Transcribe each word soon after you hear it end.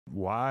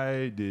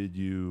Why did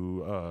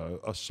you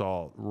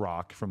assault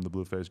Rock from the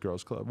Blueface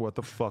Girls Club? What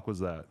the fuck was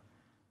that?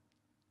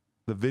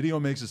 The video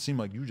makes it seem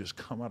like you just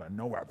come out of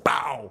nowhere,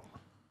 bow,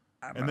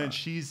 and then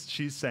she's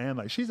saying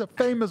like she's a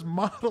famous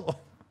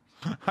model.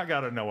 I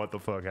gotta know what the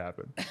fuck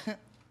happened.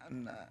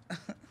 I'm not.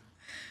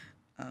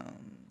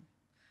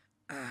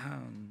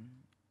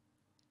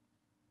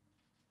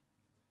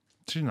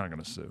 She's not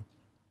gonna sue.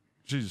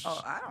 She's.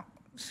 Oh, I don't.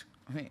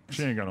 I mean,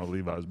 She ain't got no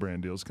Levi's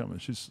brand deals coming.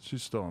 She's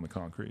still on the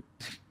concrete.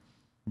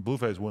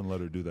 Blueface wouldn't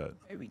let her do that.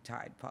 maybe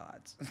Tide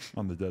Pods.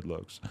 On the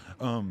Deadlocks.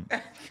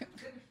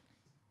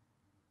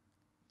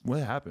 What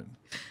happened?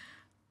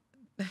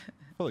 I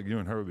felt like you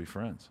and her would be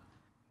friends.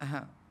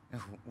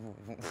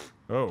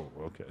 Oh,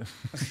 okay.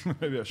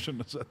 Maybe I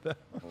shouldn't have said that.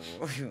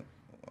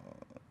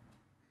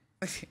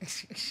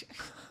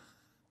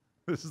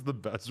 This is the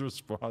best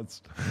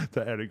response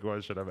to any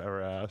question I've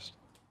ever asked.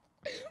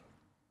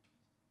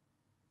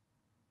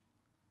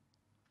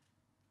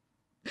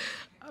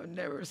 I've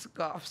never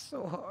scoffed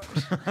so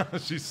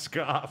hard. She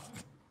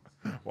scoffed.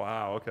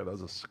 Wow, okay, that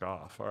was a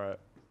scoff. All right.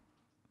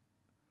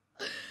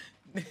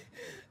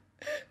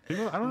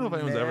 People, I don't know if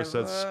anyone's ever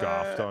said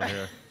scoffed on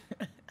here.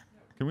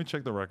 Can we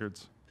check the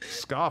records?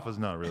 Scoff is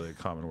not really a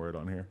common word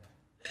on here.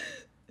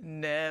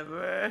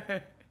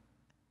 Never.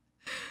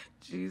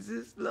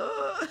 Jesus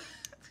Lord.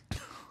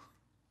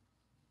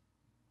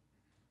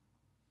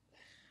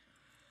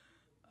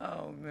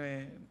 Oh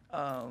man.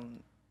 All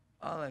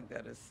I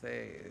gotta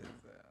say is,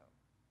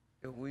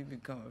 if we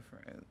become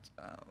friends,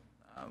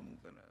 I'm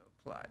gonna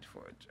apply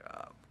for a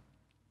job.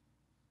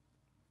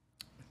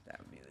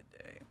 That'd be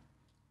the day.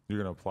 You're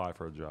gonna apply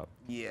for a job.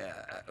 Yeah.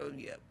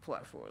 Yeah. Apply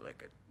for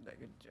like a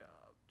job.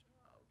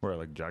 Where,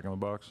 like Jack in the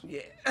Box?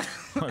 Yeah.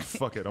 Like,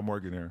 fuck it, I'm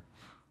working here.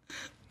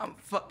 I'm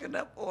fucking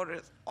up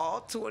orders all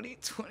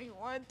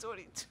 2021,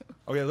 22.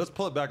 Okay, let's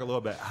pull it back a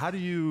little bit. How do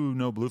you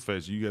know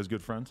Blueface? Are you guys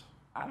good friends?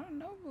 I don't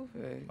know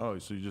Blueface. Oh,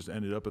 so you just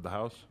ended up at the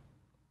house?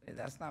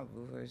 That's not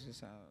Blueface's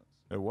house.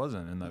 It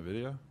wasn't in that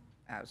video?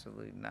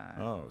 Absolutely not.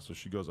 Oh, so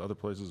she goes other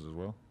places as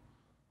well?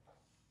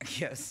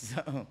 Yes,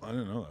 so. I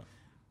didn't know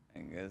that.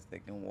 I guess they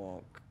can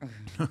walk.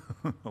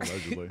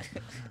 Allegedly.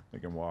 They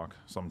can walk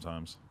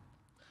sometimes.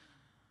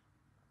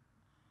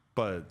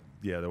 But,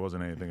 yeah, there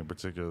wasn't anything in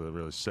particular that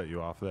really set you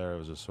off there. It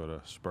was just sort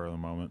of spur of the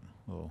moment,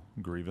 a little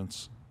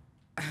grievance.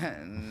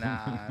 Nah,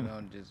 I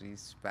don't just be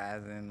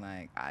spazzing.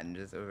 Like, I'm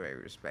just a very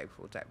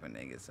respectful type of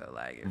nigga. So,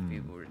 like, if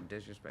people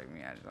disrespect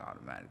me, I just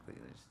automatically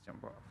just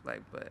jump off.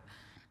 Like, but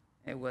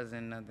it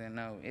wasn't nothing.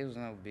 No, it was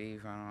no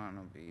beef. I don't want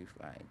no beef.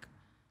 Like,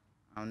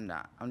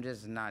 I'm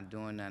just not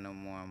doing that no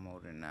more. I'm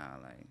older now.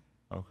 Like,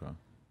 Okay.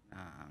 nah,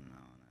 I'm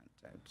not on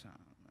that type of time.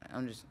 Like,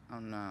 I'm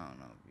not on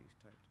no beef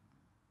type of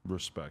time.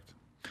 Respect.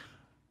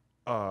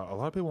 A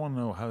lot of people want to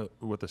know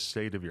what the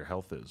state of your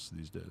health is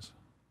these days.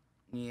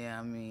 Yeah,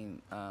 I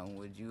mean,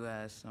 would you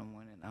ask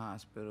someone in the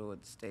hospital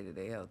what the state of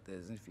their health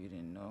is if you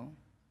didn't know?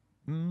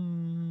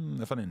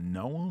 If I didn't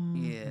know him?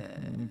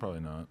 Yeah. Probably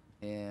not.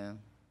 Yeah.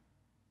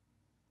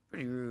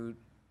 Pretty rude.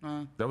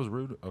 Huh? That was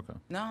rude? Okay.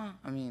 No,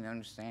 I mean, I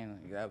understand.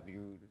 Like, that would be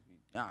rude if you.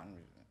 No,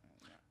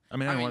 I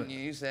mean,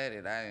 you said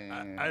it.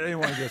 I didn't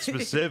want to get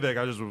specific.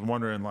 I just was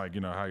wondering, like,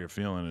 how you're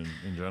feeling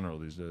in general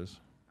these days.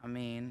 I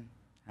mean,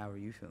 how are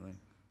you feeling?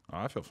 Oh,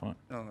 I feel fine.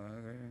 Oh,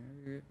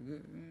 okay.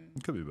 Good.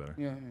 It could be better.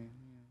 Yeah, I mean,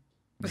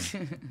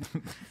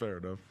 Fair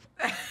enough.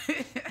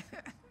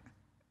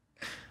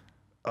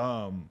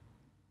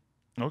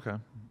 Okay.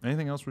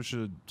 Anything else we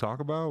should talk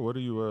about? What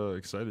are you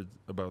excited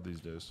about these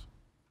days?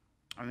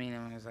 I mean,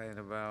 I'm excited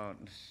about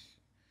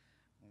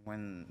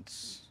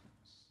once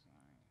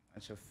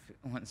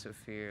a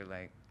fear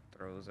like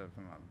throws up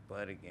in my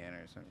butt again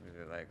or something,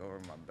 like over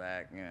my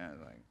back, like I was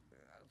like,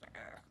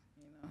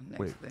 next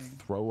Wait, thing.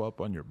 throw up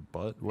on your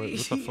butt? Wait,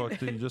 what the fuck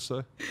did you just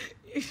say?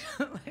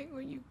 Like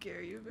when you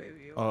carry your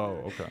baby.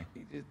 Oh, okay.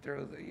 He just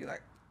throws it. You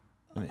like.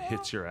 And it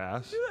hits your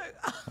ass? You're like,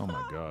 Oh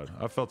my god.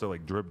 I felt it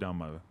like drip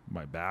down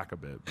my back a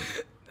bit,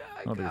 but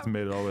I don't think it's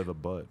made it all the way to the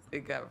butt.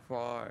 It got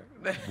far.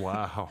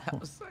 Wow. I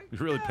was like,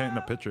 You're really painting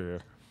a picture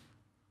here.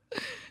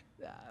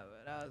 Nah,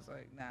 but I was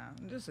like, nah.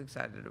 I'm just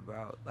excited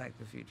about like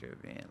the future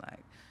of being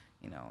like,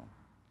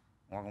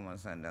 walking my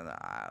son down the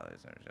aisle or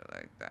some shit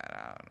like that.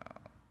 I don't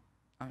know.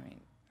 I mean,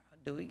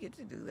 do we get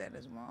to do that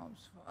as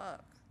moms?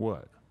 Fuck.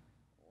 What?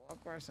 Walk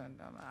our son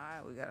down the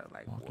aisle. We gotta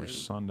like Walk your wait.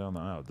 son down the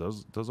aisle.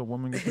 Does a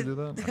woman get to do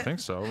that? I think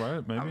so,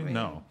 right? Maybe? I mean,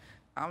 No.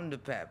 I'm the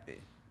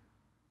pappy.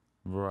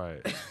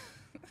 Right.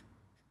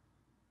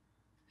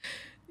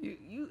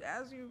 You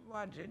asked me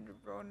my gender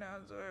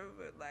pronouns,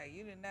 but like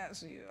you didn't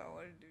ask me if I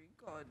wanted to be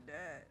called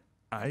dad.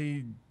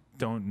 I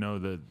don't know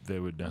that they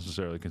would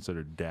necessarily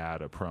consider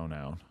dad a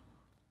pronoun.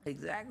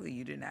 Exactly.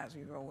 You didn't ask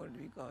me if I wanted to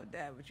be called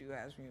dad, but you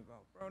asked me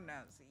about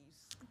pronouns. So you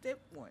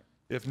skipped one.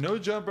 If No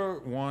Jumper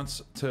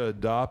wants to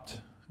adapt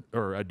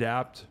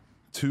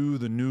to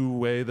the new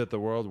way that the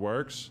world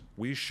works,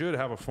 we should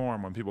have a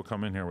form when people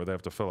come in here where they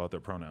have to fill out their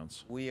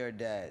pronouns. We are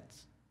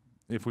dads.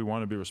 If we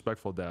want to be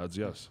respectful dads,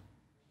 yes.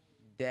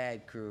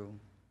 Dad crew.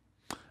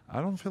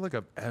 I don't feel like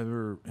I've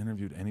ever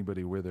interviewed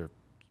anybody where their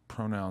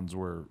pronouns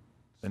were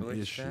an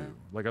Switched issue. up?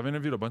 Like I've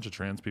interviewed a bunch of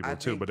trans people I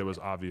too, think- but it was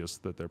obvious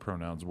that their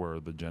pronouns were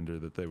the gender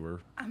that they were.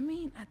 I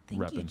mean, I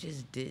think you Reppin'.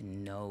 just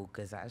didn't know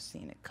because I've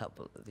seen a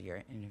couple of your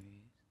interviews.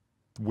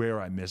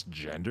 Where I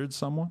misgendered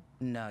someone?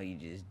 No, you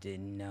just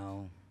didn't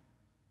know.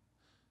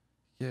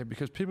 Yeah,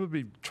 because people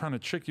be trying to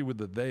trick you with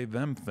the they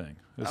them thing.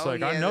 It's Oh, like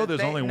yeah, I know the there's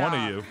they- only one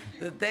nah, of you.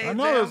 the they, I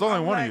know them, there's only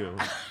I'm one like- of you.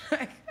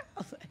 I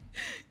was like,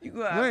 you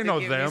gonna There have ain't to no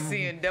give them. me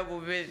seeing double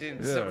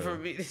vision so Yeah. for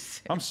me to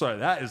say. I'm sorry,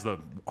 that is the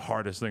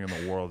hardest thing in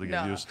the world to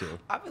get No, used to.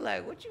 I'll be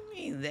like, what you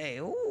mean they?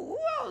 Who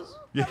else?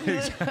 Yeah, I mean,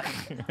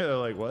 exactly. Yeah,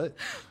 like what?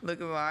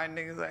 Looking behind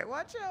niggas like,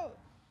 watch out.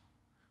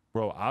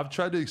 Bro, I've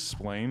tried to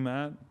explain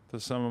that to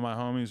some of my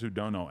homies who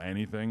don't know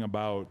anything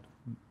about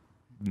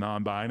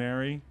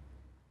non-binary.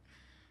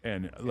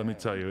 And let me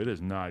tell you, it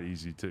is not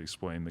easy to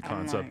explain the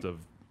concept of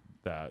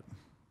that.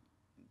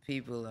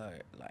 People are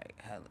like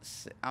hella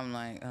sick. I'm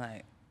like,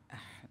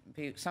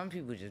 some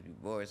people just be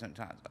bored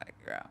sometimes. Like,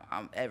 girl,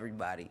 I'm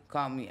everybody.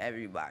 Call me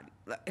everybody.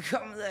 Like,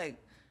 I'm like,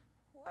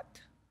 what?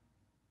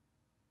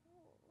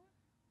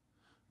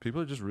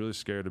 People are just really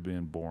scared of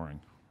being boring,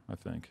 I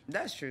think.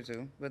 That's true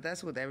too, but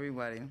that's with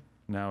everybody.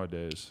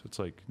 Nowadays, it's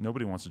like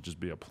nobody wants to just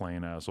be a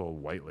plain ass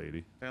old white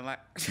lady. They're like,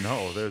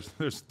 No, there's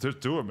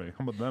two of me.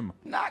 I'm with them.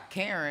 not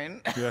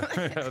Karen. Yeah,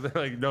 yeah, they're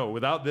like, no,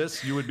 without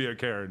this, you would be a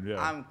Karen.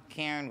 Yeah, I'm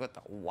Karen with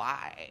a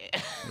Y.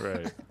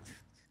 right.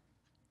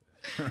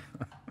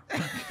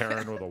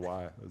 Karen with a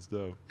Y. That's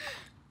dope.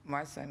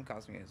 My son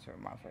calls me his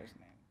my first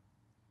name.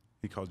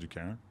 He called you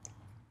Karen?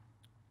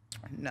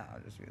 No, I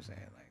just be saying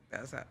like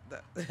that's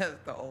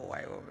the old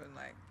white woman.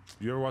 Like,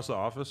 You ever watch The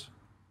Office?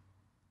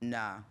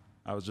 nah.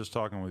 I was just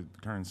talking with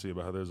Currency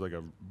about how there's like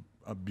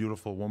a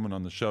beautiful woman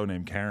on the show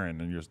named Karen,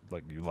 and you're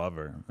like, you love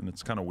her, and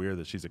it's kind of weird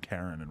that she's a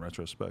Karen in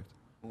retrospect.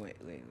 Wait.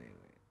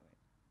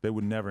 They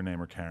would never name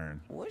her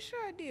Karen. What's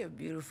your idea of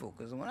beautiful?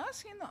 Because when I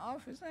seen The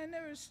Office, I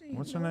never seen.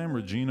 What's her name?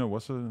 Regina.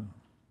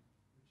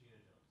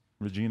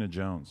 Regina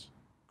Jones.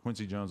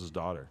 Quincy Jones's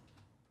daughter.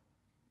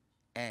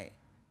 Hey,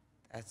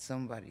 that's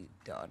somebody's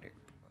daughter.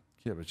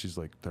 Yeah, but she's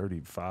like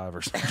 35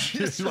 or something.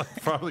 She's like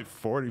probably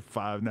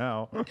 45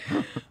 now.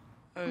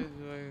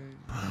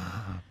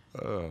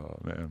 Oh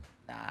man.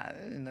 Nah,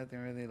 there's nothing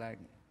really like.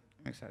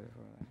 I'm excited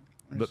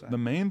for that. The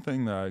main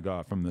thing that I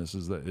got from this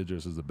is that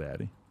Idris is a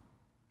baddie.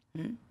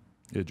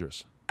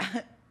 Idris.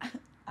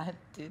 I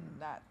did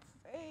not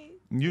say.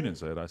 You didn't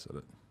say it. I said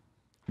it.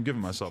 I'm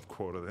giving myself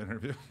quote of the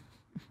interview.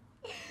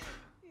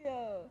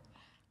 Yo,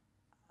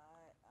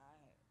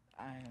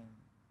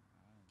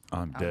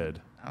 I'm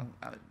dead.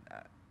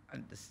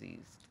 I'm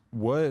deceased.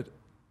 What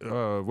do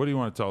you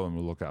want to tell them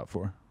to look out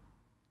for?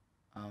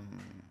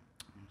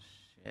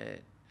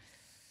 Shit.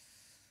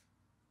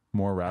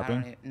 More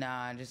rapping?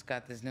 Nah, I just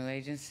got this new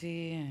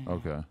agency.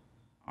 Okay.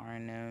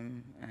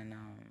 R&M, and you know,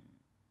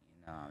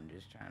 I'm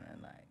just trying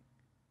to like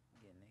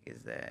get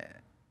niggas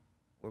that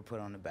were put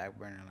on the back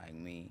burner like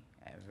me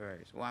at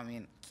first. Well, I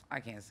mean, I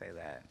can't say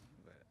that,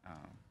 but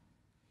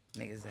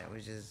niggas that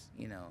was just,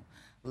 you know,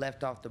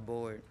 left off the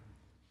board.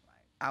 Like,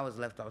 I was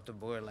left off the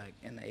board, like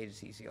in the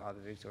agency. You see all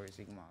the Victoria's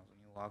Secret models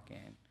when you walk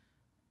in,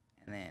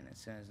 and then as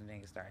soon as the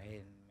niggas start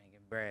hitting,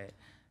 making bread,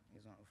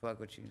 niggas want to fuck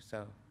with you.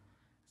 So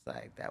it's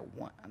like that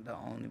one, the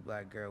only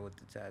black girl with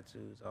the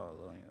tattoos all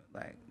on you.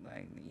 Like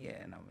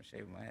yeah, and I'm gonna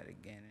shave my head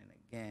again and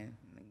again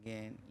and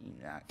again. You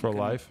know, For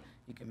life?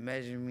 You can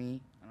measure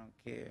me. I don't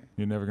care.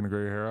 You're never going to grow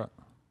your hair out?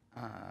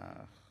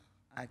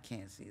 I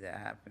can't see that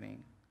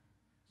happening.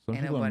 Some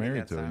Ain't people are nobody married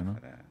got to it, you time know?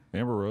 for that.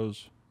 Amber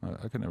Rose,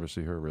 I could never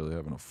see her really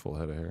having a full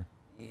head of hair.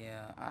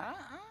 Yeah, I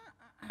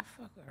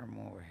fuck with her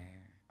more with hair.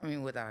 I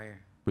mean, without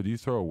hair. But do you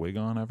throw a wig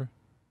on ever?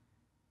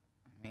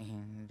 I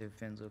mean, it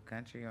depends what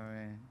country you're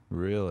in.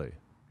 Really?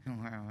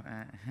 Where I'm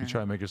at. You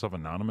try to make yourself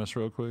anonymous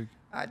real quick?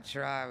 I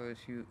try, but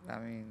I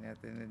mean,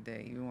 at the end of the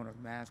day, even with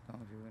a mask on,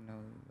 people know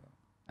who you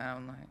are.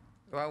 I'm like,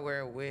 if I wear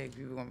a wig,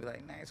 people gonna be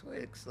like, nice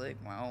wig, slick.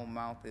 My whole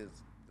mouth is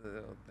the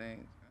little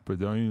thing. But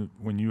don't you,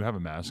 when you have a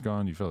mask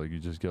on, you feel like you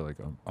just get like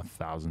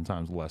 1,000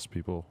 times less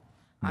people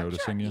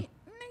noticing you?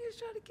 Niggas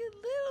try to get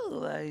little,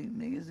 like,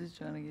 niggas is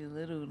trying to get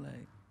little,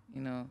 like,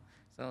 you know.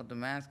 So the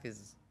mask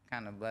is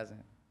kind of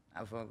buzzing.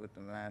 I fuck with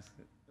the mask,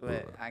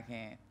 but I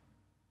can't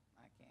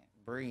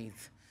breathe.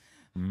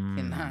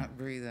 Cannot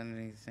breathe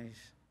underneath these.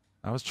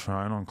 I was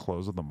trying on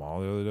clothes at the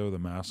mall the other day with a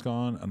mask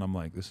on, and I'm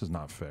like, this is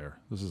not fair.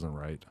 This isn't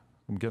right.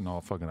 I'm getting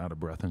all fucking out of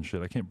breath and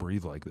shit. I can't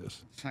breathe like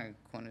this. It's like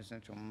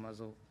quintessential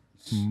muzzle.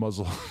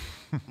 Muzzle.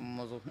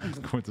 Muzzle.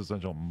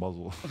 Quintessential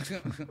muzzle.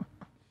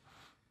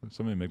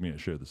 Somebody make me a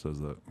shirt that says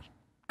that.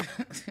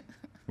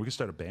 We could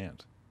start a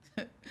band.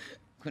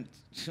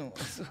 Quintessential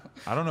muzzle.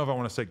 I don't know if I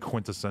want to say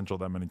quintessential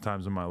that many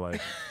times in my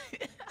life.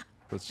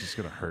 That's just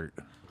going to hurt.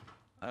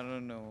 I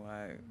don't know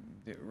why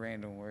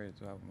random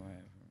words off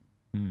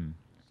my head.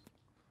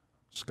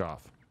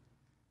 Scoff.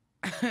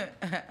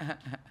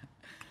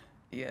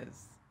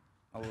 Yes.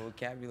 My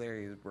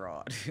vocabulary is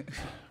broad.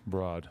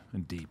 Broad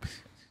and deep.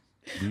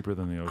 Deeper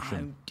than the ocean.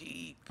 I'm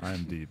deep. I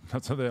am deep.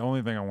 That's the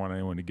only thing I want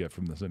anyone to get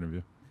from this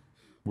interview.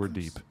 We're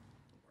deep.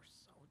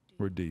 We're so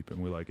We're deep,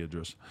 and we like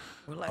Idris.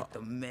 We're like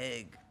the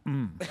Meg.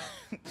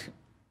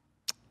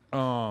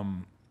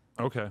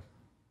 Okay.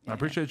 I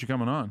appreciate you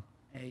coming on.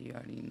 Hey, you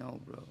already know,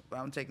 bro. But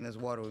I'm taking this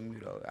water with me,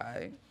 though, all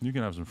right? You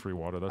can have some free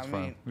water. That's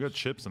fine. mean- We got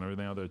chips and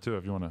everything out there, too,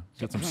 if you want to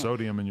get some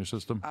sodium in your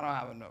system. I don't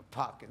have enough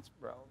pockets,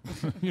 bro.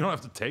 You don't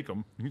have to take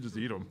them. You can just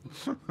eat them.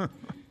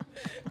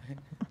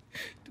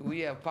 Do we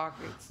have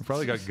pockets? We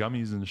probably got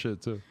gummies and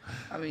shit, too.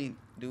 I mean,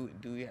 do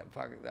we have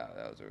pockets? That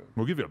was real.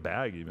 We'll give you a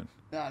bag, even.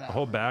 No. A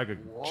whole bag of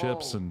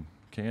chips Whoa. and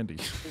candy.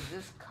 Is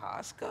this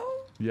Costco?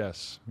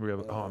 Yes. We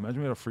have. Oh, imagine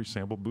we had a free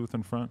sample booth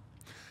in front.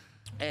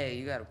 Hey,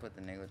 you gotta put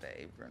the nigga with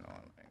the apron on,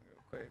 like,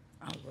 real quick.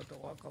 I was about to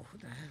walk off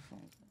with the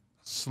headphones.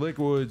 Slick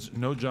Woods,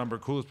 No Jumper,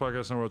 coolest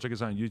podcast in the world. Check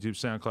us out on YouTube,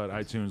 SoundCloud,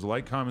 iTunes.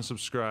 Like, comment,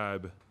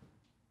 subscribe.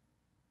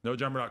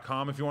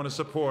 NoJumper.com if you want to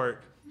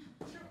support.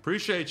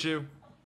 Appreciate you.